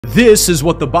This is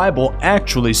what the Bible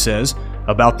actually says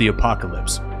about the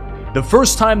apocalypse. The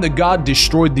first time that God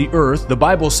destroyed the earth, the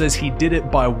Bible says he did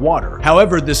it by water.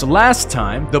 However, this last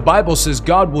time, the Bible says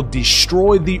God will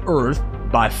destroy the earth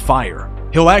by fire.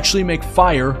 He'll actually make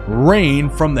fire rain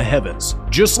from the heavens.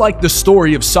 Just like the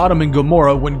story of Sodom and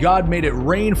Gomorrah, when God made it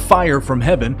rain fire from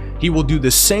heaven, he will do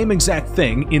the same exact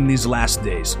thing in these last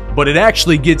days. But it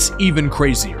actually gets even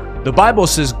crazier. The Bible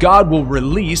says God will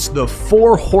release the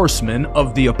 4 horsemen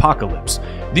of the apocalypse.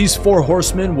 These 4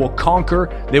 horsemen will conquer,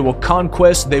 they will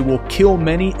conquest, they will kill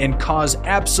many and cause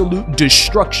absolute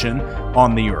destruction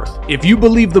on the earth. If you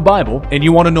believe the Bible and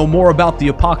you want to know more about the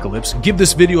apocalypse, give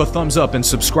this video a thumbs up and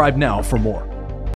subscribe now for more.